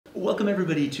Welcome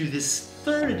everybody to this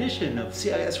third edition of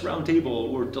CIS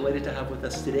Roundtable. We're delighted to have with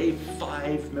us today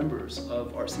 5 members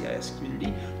of our CIS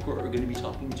community who are going to be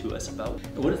talking to us about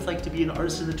what it's like to be an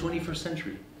artist in the 21st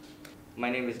century. My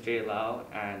name is Jay Lau,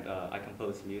 and I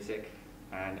compose music,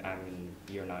 and I'm in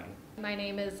year 9. My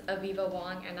name is Aviva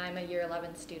Wong, and I'm a year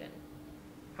 11 student.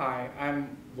 Hi,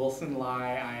 I'm Wilson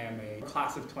Lai. I am a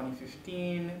class of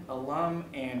 2015 alum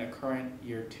and a current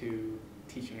year 2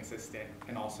 teaching assistant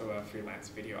and also a freelance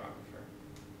videographer.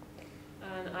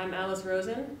 And I'm Alice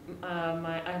Rosen.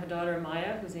 I have a daughter,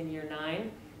 Maya, who's in year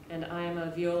 9, and I am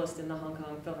a violist in the Hong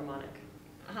Kong Philharmonic.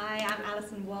 Hi, I'm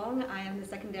Alison Wong. I am the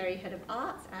secondary head of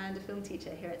arts and a film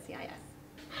teacher here at CIS.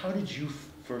 How did you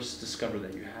first discover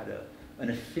that you had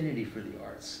an affinity for the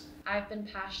arts? I've been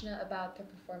passionate about the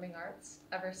performing arts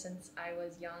ever since I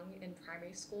was young in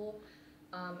primary school,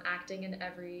 acting in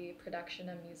every production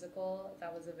and musical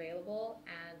that was available,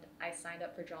 and I signed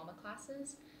up for drama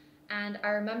classes. And I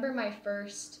remember my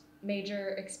first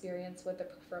major experience with the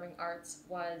performing arts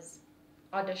was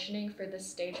auditioning for this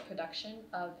stage production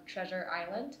of Treasure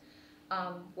Island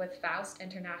with Faust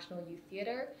International Youth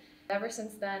Theatre. Ever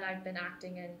since then, I've been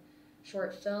acting in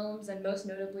short films, and most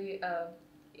notably, a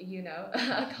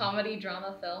comedy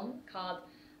drama film called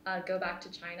Go Back to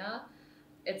China.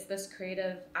 It's this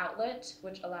creative outlet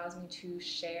which allows me to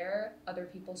share other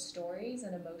people's stories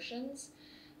and emotions,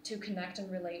 to connect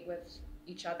and relate with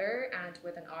each other and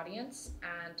with an audience,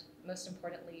 and most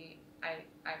importantly, I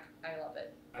love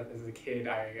it. As a kid,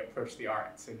 I approached the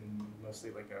arts in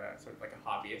mostly like a sort of like a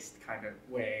hobbyist kind of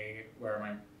way, where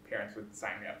my parents would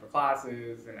sign me up for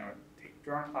classes and I would take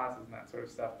drawing classes and that sort of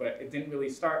stuff. But it didn't really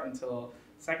start until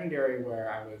secondary,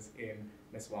 where I was in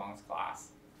Miss Wong's class,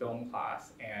 film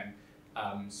class, and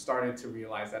started to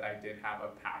realize that I did have a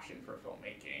passion for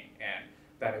filmmaking and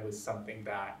that it was something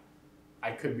that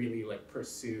I could really like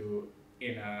pursue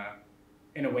in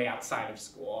a way outside of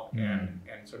school and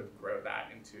sort of grow that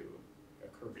into a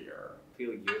career. A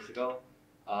few years ago,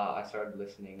 I started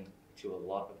listening to a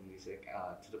lot of music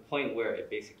to the point where it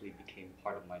basically became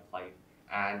part of my life.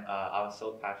 And I was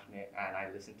so passionate, and I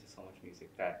listened to so much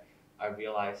music that I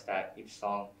realized that each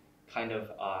song kind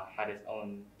of had its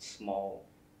own small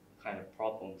kind of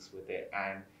problems with it,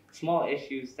 and small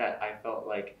issues that I felt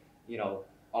like,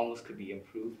 almost could be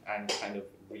improved and kind of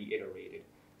reiterated.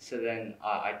 So then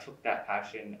I took that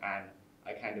passion and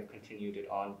I kind of continued it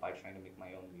on by trying to make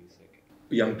my own music.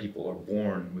 Young people are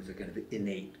born with a kind of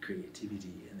innate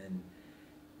creativity, and then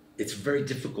it's very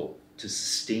difficult to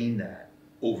sustain that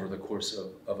over the course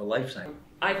of a lifetime.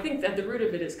 I think that the root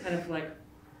of it is kind of like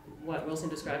what Wilson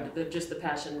described, just the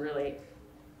passion really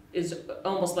is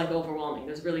almost like overwhelming.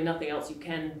 There's really nothing else you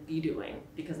can be doing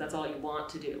because that's all you want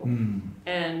to do.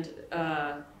 And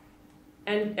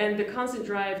the constant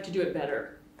drive to do it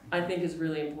better, I think, is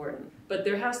really important. But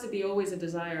there has to be always a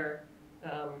desire,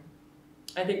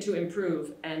 I think, to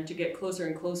improve and to get closer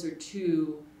and closer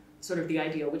to sort of the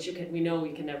ideal, which we know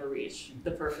we can never reach.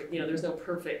 The perfect, there's no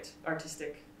perfect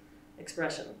artistic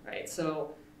expression, right?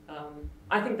 So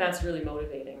I think that's really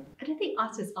motivating. I don't think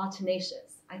artists are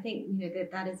tenacious. I think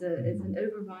that is an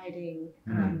overriding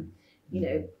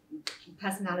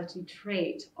personality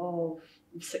trait of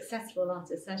successful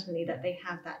artists, certainly, that they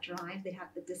have that drive, they have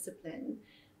the discipline,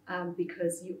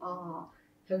 because you are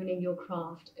honing your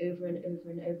craft over and over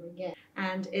and over again.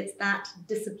 And it's that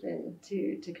discipline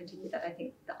to continue that I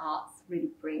think the arts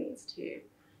really brings to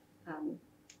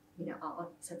our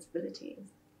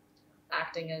sensibilities.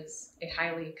 Acting is a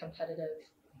highly competitive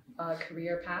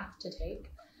career path to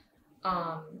take.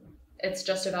 It's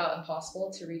just about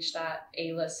impossible to reach that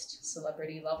A-list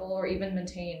celebrity level or even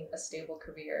maintain a stable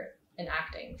career in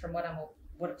acting, from what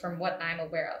I'm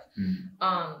aware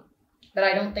of. But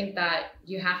I don't think that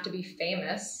you have to be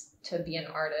famous to be an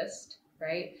artist,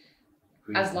 right?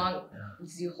 As long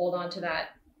as you hold on to that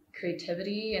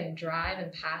creativity and drive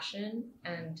and passion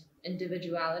and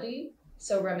individuality,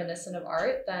 so reminiscent of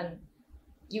art, then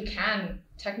you can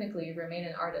technically remain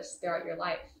an artist throughout your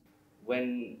life.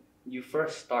 When you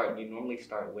first start, you normally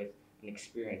start with an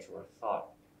experience or a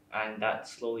thought, and that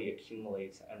slowly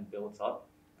accumulates and builds up.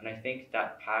 And I think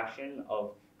that passion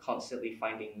of constantly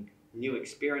finding new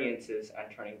experiences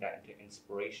and turning that into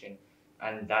inspiration,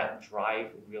 and that drive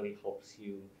really helps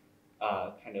you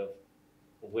kind of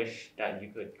wish that you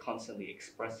could constantly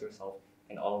express yourself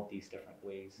in all of these different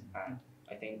ways. And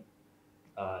I think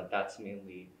that's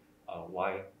mainly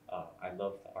why I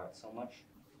love the art so much.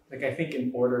 Like, I think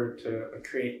in order to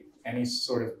create any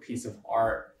sort of piece of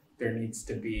art, there needs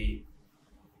to be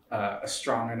a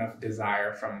strong enough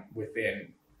desire from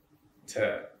within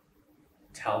to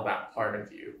tell that part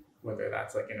of you whether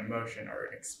that's like an emotion or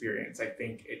an experience. I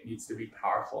think it needs to be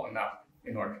powerful enough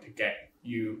in order to get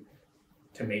you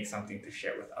to make something to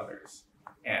share with others.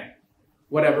 And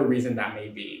whatever reason that may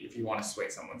be, if you want to sway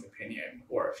someone's opinion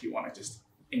or if you want to just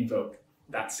invoke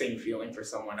that same feeling for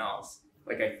someone else,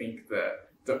 like I think the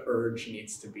urge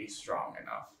needs to be strong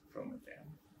enough from within.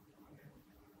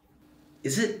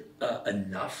 Is it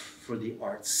enough for the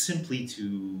arts simply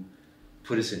to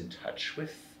put us in touch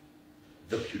with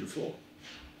the beautiful?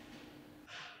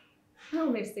 I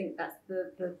almost think that's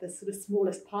the sort of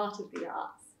smallest part of the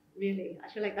arts, really. I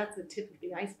feel like that's the tip of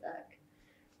the iceberg,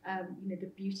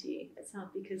 the beauty itself,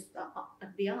 because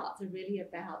the arts are really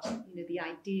about, the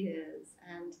ideas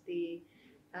and the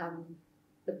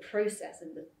process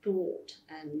and the thought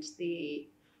and the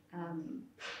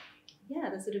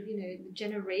sort of, the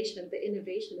generation, the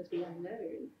innovation of the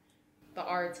unknown. The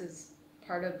arts is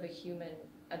part of the human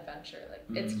adventure. Like,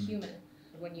 it's human.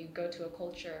 When you go to a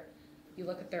culture, you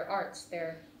look at their arts,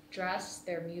 their dress,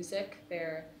 their music,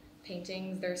 their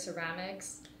paintings, their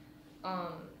ceramics.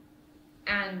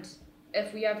 And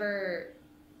if we ever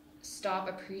stop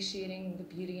appreciating the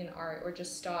beauty in art or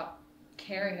just stop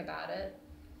caring about it,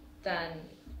 then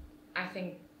I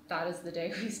think that is the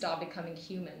day we stop becoming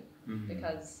human.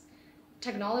 Because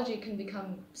technology can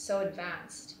become so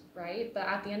advanced, right? But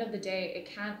at the end of the day, it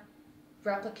can't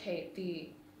replicate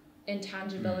the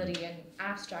intangibility and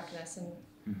abstractness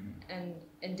and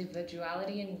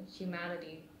individuality and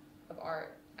humanity of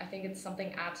art. I think it's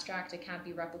something abstract. It can't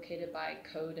be replicated by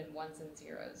code and ones and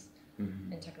zeros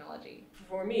in technology.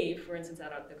 For me, for instance,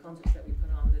 at the concerts that we put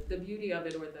on, the beauty of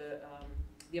it, or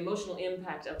the emotional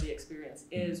impact of the experience,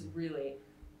 is really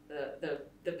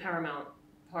the paramount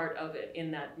part of it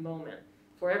in that moment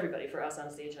for everybody, for us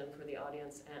on stage and for the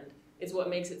audience, and it's what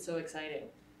makes it so exciting.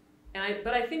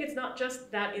 But I think it's not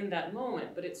just that in that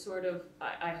moment, but it's sort of,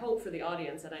 I hope for the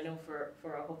audience, and I know for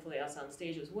hopefully us on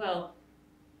stage as well,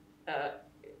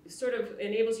 sort of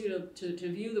enables you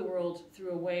to view the world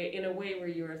in a way where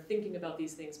you're thinking about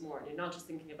these things more. And you're not just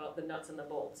thinking about the nuts and the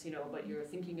bolts, but you're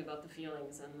thinking about the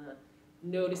feelings and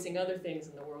noticing other things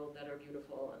in the world that are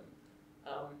beautiful.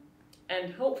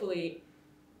 And hopefully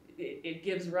it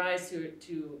gives rise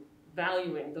to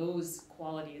valuing those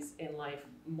qualities in life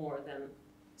more than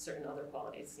certain other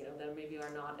qualities, that maybe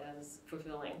are not as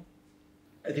fulfilling.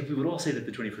 I think we would all say that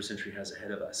the 21st century has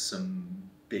ahead of us some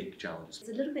big challenges. It's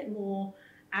a little bit more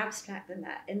abstract than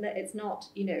that, in that it's not,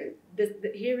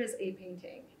 here is a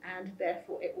painting and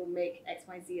therefore it will make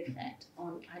XYZ effect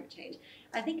on climate change.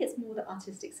 I think it's more the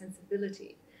artistic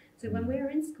sensibility. So when we're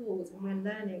in schools and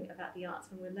we're learning about the arts,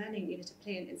 when we're learning, to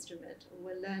play an instrument, or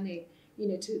we're learning,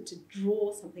 to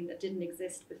draw something that didn't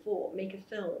exist before, make a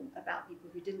film about people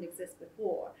who didn't exist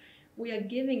before, we are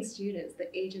giving students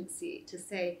the agency to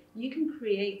say, you can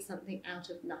create something out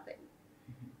of nothing.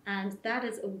 And that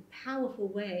is a powerful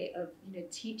way of,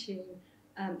 teaching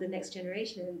the next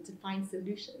generation to find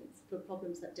solutions for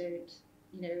problems that don't,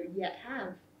 yet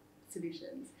have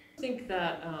solutions. I think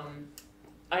that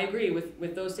I agree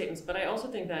with those statements, but I also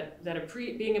think that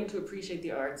being able to appreciate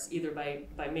the arts, either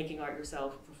by making art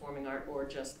yourself, performing art, or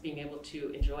just being able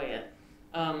to enjoy it,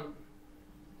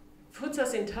 puts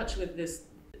us in touch with this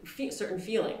certain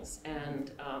feelings,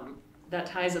 and that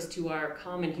ties us to our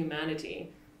common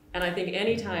humanity. And I think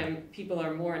anytime people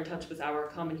are more in touch with our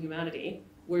common humanity,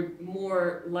 we're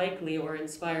more likely or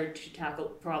inspired to tackle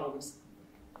problems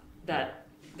that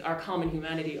our common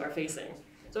humanity are facing.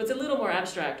 So it's a little more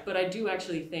abstract, but I do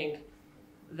actually think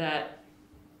that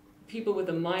people with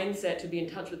a mindset to be in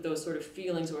touch with those sort of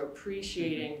feelings, or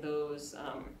appreciating those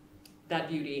that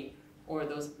beauty, or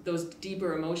those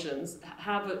deeper emotions,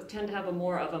 tend to have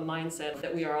more of a mindset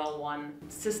that we are all one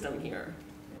system here.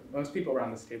 Most people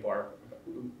around this table are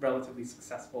relatively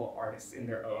successful artists in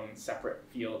their own separate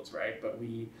fields, right? But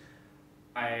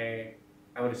I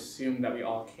would assume that we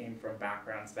all came from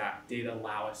backgrounds that did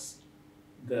allow us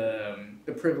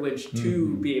the privilege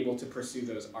to be able to pursue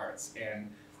those arts.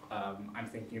 And I'm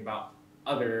thinking about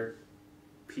other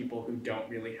people who don't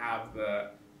really have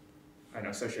the,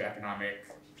 socioeconomic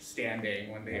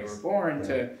standing when they were born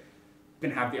to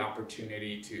even have the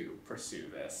opportunity to pursue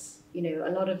this.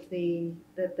 A lot of the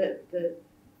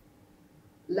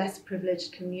less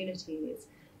privileged communities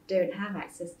don't have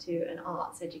access to an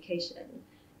arts education,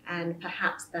 and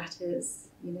perhaps that is,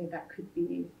 that could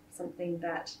be something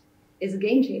that is a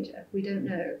game changer. We don't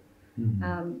know.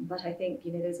 But I think,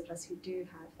 those of us who do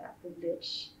have that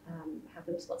privilege have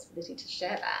the responsibility to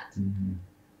share that.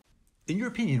 In your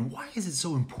opinion, why is it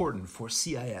so important for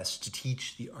CIS to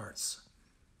teach the arts?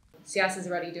 CIS is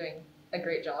already doing a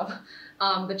great job,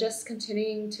 but just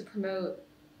continuing to promote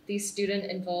these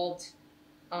student-involved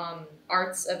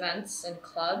arts events and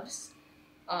clubs,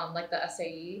 like the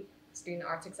SAE, Student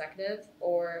Arts Executive,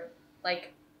 or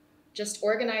like just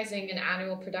organizing an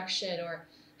annual production or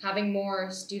having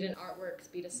more student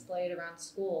artworks be displayed around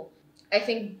school. I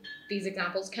think these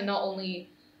examples can not only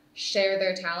share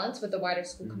their talents with the wider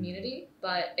school community,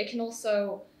 but it can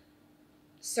also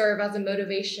serve as a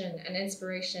motivation and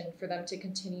inspiration for them to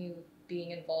continue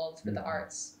being involved with the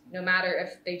arts, no matter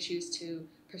if they choose to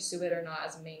pursue it or not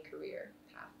as a main career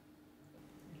path.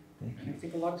 And I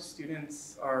think a lot of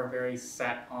students are very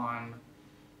set on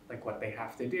like what they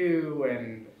have to do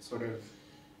and sort of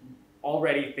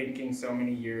already thinking so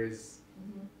many years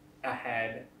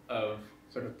ahead of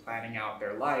sort of planning out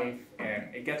their life,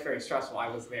 and it gets very stressful. I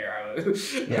was there, I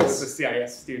was a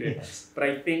CIS student, but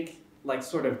I think like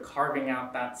sort of carving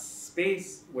out that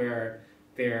space where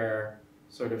they're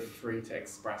sort of free to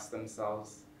express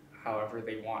themselves however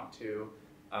they want to,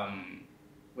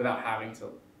 without having to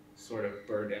sort of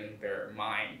burden their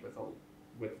mind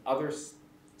with other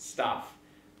stuff,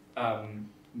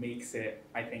 makes it,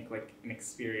 I think, like an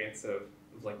experience of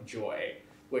like joy,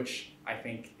 which I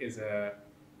think is a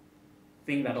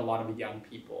thing that a lot of young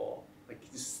people like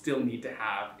just still need to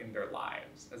have in their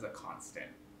lives as a constant.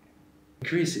 I'm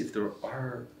curious if there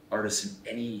are artists in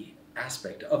any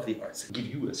aspect of the arts that give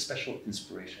you a special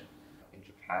inspiration. In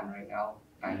Japan right now,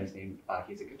 and his name,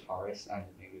 he's a guitarist, and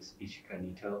his name is Ichika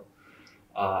Nito,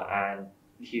 and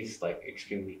he's like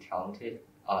extremely talented,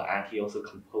 and he also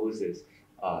composes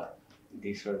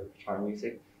these sort of guitar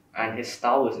music, and his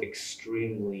style is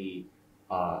extremely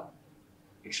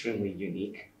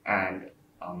unique and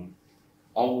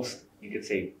almost, you could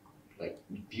say, like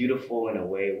beautiful in a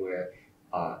way where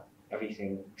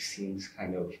everything seems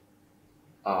kind of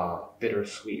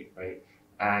bittersweet, right?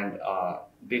 And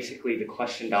basically the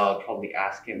question that I'll probably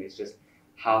ask him is just,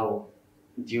 how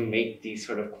do you make these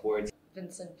sort of chords?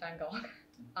 Vincent van Gogh.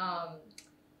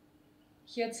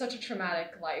 He had such a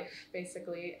traumatic life,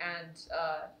 basically, and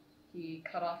he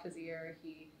cut off his ear.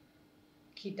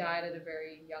 He died at a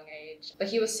very young age, but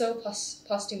he was so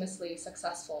posthumously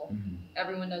successful.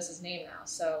 Everyone knows his name now.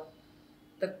 So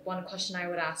the one question I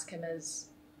would ask him is,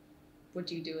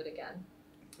 would you do it again?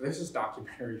 There's this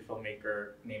documentary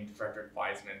filmmaker named Frederick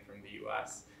Wiseman from the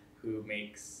US who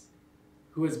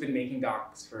has been making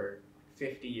docs for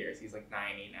 50 years. He's like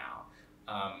 90 now.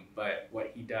 But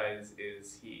what he does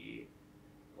is he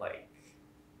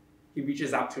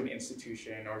reaches out to an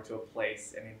institution or to a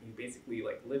place, and then he basically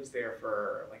like lives there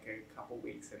for like a couple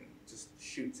weeks and just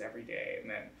shoots every day, and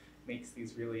then makes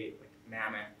these really like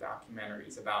mammoth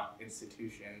documentaries about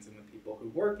institutions and the people who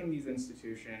work in these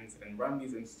institutions and run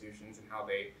these institutions and how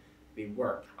they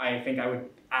work. I think I would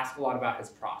ask a lot about his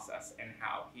process and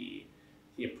how he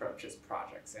approaches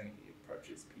projects and he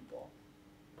approaches people.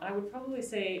 I would probably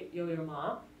say Yo-Yo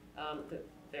Ma, the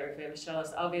very famous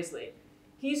cellist, obviously.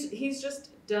 He's just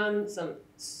done some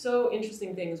so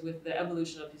interesting things with the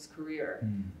evolution of his career.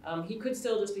 He could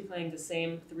still just be playing the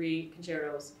same 3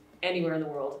 concertos anywhere in the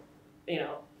world,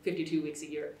 52 weeks a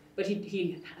year. But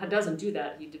he doesn't do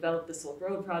that. He developed the Silk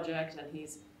Road project, and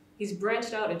he's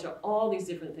branched out into all these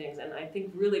different things, and I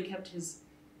think really kept his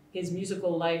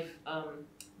musical life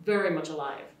very much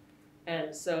alive.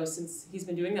 And so since he's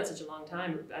been doing that such a long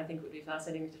time, I think it would be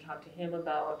fascinating to talk to him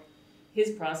about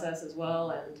his process as well,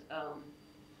 and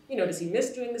does he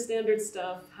miss doing the standard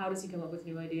stuff? How does he come up with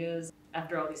new ideas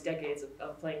after all these decades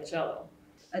of playing the cello?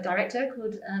 A director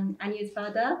called Agnès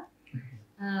Varda,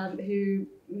 who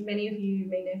many of you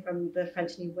may know from the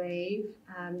French New Wave.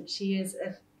 She is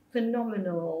a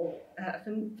phenomenally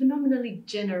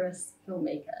generous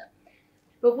filmmaker.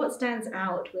 But what stands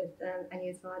out with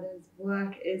Agnès Varda's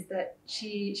work is that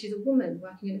she's a woman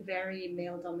working in a very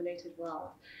male-dominated world.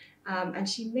 And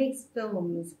she makes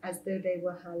films as though they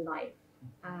were her life.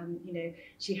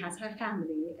 She has her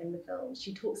family in the film.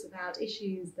 She talks about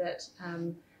issues that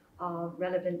are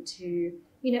relevant to,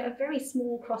 a very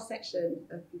small cross-section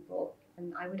of people.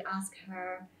 And I would ask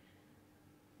her,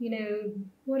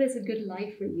 what is a good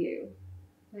life for you?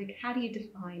 Like, how do you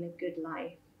define a good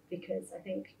life? Because I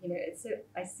think,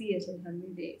 I see it in her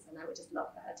movies, and I would just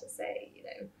love for her to say,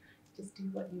 just do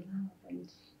what you love and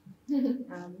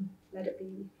let it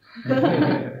be.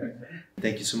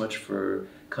 Thank you so much for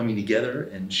coming together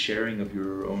and sharing of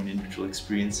your own individual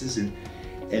experiences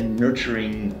and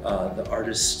nurturing the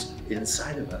artist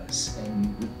inside of us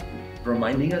and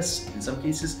reminding us, in some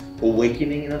cases,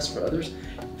 awakening in us for others,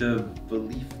 the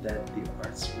belief that the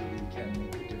arts really can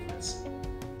make a difference.